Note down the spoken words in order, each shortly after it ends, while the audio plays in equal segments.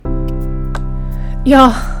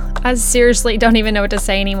Y'all, I seriously don't even know what to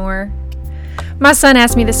say anymore. My son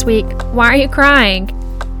asked me this week, "Why are you crying?"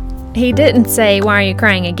 He didn't say, "Why are you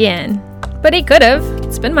crying again?" But he could have.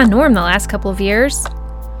 It's been my norm the last couple of years.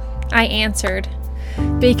 I answered,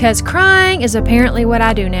 "Because crying is apparently what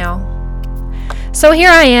I do now." So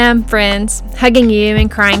here I am, friends, hugging you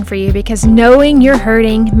and crying for you because knowing you're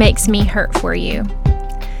hurting makes me hurt for you.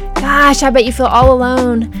 Gosh, I bet you feel all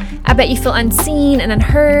alone. I bet you feel unseen and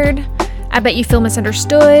unheard. I bet you feel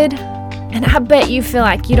misunderstood. And I bet you feel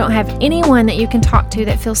like you don't have anyone that you can talk to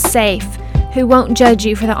that feels safe, who won't judge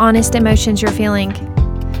you for the honest emotions you're feeling.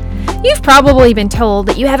 You've probably been told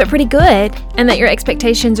that you have it pretty good and that your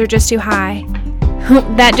expectations are just too high.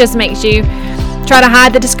 That just makes you try to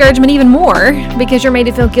hide the discouragement even more because you're made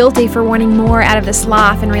to feel guilty for wanting more out of this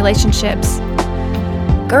life and relationships.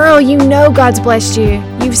 Girl, you know God's blessed you.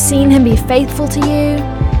 You've seen Him be faithful to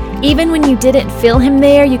you. Even when you didn't feel Him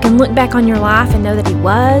there, you can look back on your life and know that He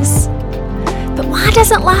was. But why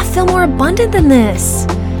doesn't life feel more abundant than this?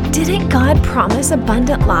 Didn't God promise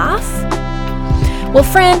abundant life? Well,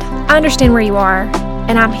 friend, I understand where you are,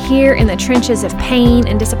 and I'm here in the trenches of pain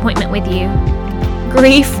and disappointment with you.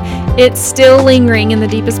 Grief, it's still lingering in the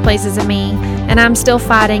deepest places of me, and I'm still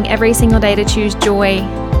fighting every single day to choose joy.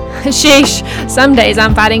 Sheesh, some days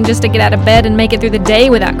I'm fighting just to get out of bed and make it through the day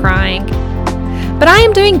without crying. But I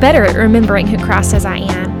am doing better at remembering who Christ says I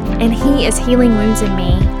am, and He is healing wounds in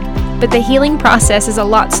me. But the healing process is a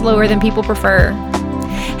lot slower than people prefer.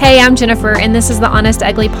 Hey, I'm Jennifer, and this is the Honest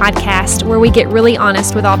Ugly podcast, where we get really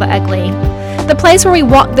honest with all the ugly. The place where we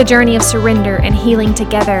walk the journey of surrender and healing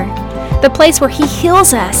together. The place where He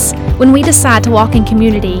heals us when we decide to walk in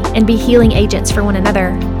community and be healing agents for one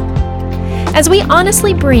another. As we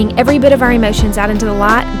honestly bring every bit of our emotions out into the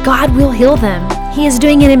light, God will heal them. He is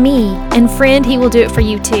doing it in me, and friend, He will do it for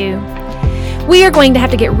you too. We are going to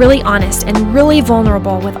have to get really honest and really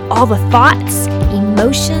vulnerable with all the thoughts,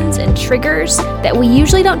 emotions, and triggers that we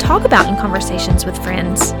usually don't talk about in conversations with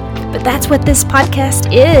friends. But that's what this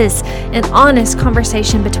podcast is, an honest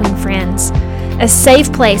conversation between friends. A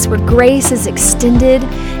safe place where grace is extended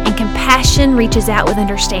and compassion reaches out with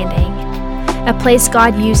understanding. A place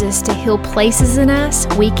God uses to heal places in us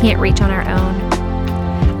we can't reach on our own.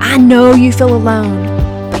 I know you feel alone,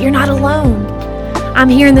 but you're not alone. I'm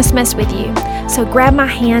here in this mess with you, so grab my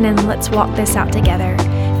hand and let's walk this out together.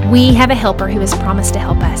 We have a helper who has promised to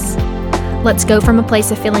help us. Let's go from a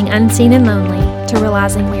place of feeling unseen and lonely to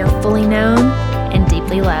realizing we are fully known and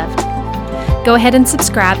deeply loved. Go ahead and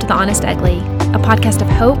subscribe to The Honest Ugly, a podcast of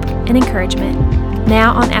hope and encouragement,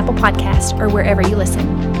 now on Apple Podcasts or wherever you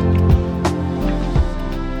listen.